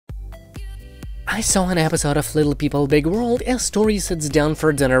I saw an episode of Little People Big World as Tori sits down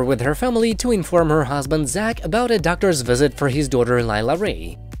for dinner with her family to inform her husband Zack about a doctor's visit for his daughter Lila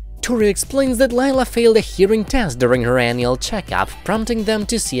Ray. Tori explains that Lila failed a hearing test during her annual checkup, prompting them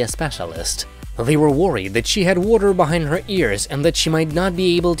to see a specialist. They were worried that she had water behind her ears and that she might not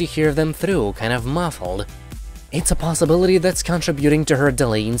be able to hear them through, kind of muffled. It's a possibility that's contributing to her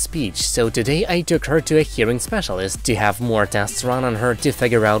delay in speech, so today I took her to a hearing specialist to have more tests run on her to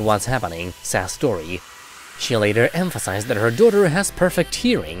figure out what's happening, says Tori. She later emphasized that her daughter has perfect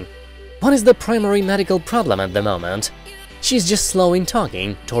hearing. What is the primary medical problem at the moment? She's just slow in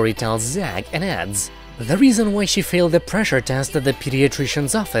talking, Tori tells Zack and adds, the reason why she failed the pressure test at the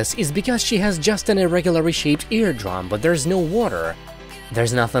pediatrician's office is because she has just an irregularly shaped eardrum, but there's no water.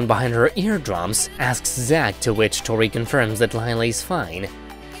 There's nothing behind her eardrums, asks Zack, to which Tori confirms that Lila is fine.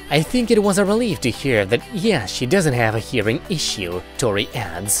 I think it was a relief to hear that, yeah, she doesn't have a hearing issue, Tori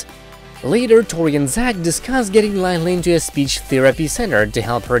adds. Later, Tori and Zack discuss getting Lila into a speech therapy center to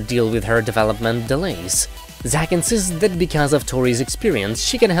help her deal with her development delays. Zack insists that because of Tori's experience,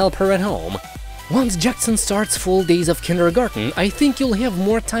 she can help her at home. Once Jackson starts full days of kindergarten, I think you'll have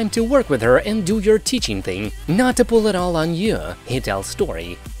more time to work with her and do your teaching thing, not to pull it all on you, he tells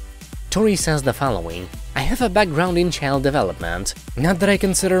Tori. Tori says the following: I have a background in child development. Not that I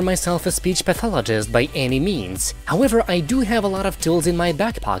consider myself a speech pathologist by any means. However, I do have a lot of tools in my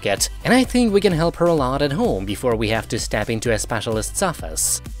back pocket, and I think we can help her a lot at home before we have to step into a specialist's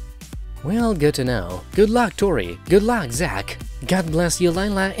office. Well, good to know. Good luck, Tori. Good luck, Zack. God bless you,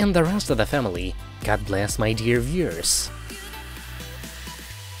 Lila, and the rest of the family. God bless my dear viewers.